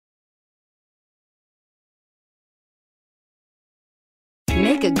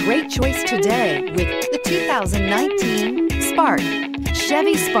Make a great choice today with the 2019 Spark.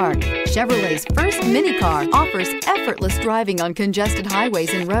 Chevy Spark, Chevrolet's first mini car, offers effortless driving on congested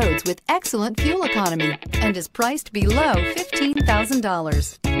highways and roads with excellent fuel economy and is priced below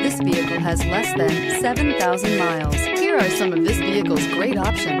 $15,000. This vehicle has less than 7,000 miles. Here are some of this vehicle's great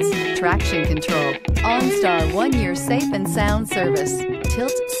options: traction control, OnStar 1-year safe and sound service,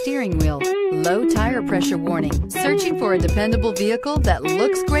 tilt steering wheel, low tire pressure warning. Searching for a dependable vehicle that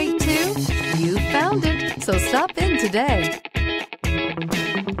looks great too? You found it, so stop in today.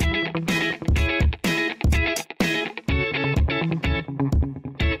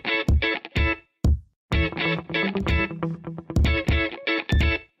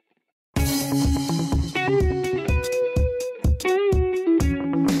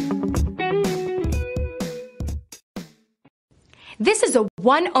 This is a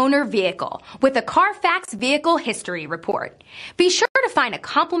one-owner vehicle with a Carfax Vehicle History Report. Be sure to find a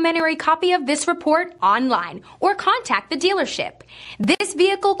complimentary copy of this report online or contact the dealership. This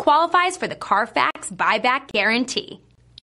vehicle qualifies for the Carfax Buyback Guarantee.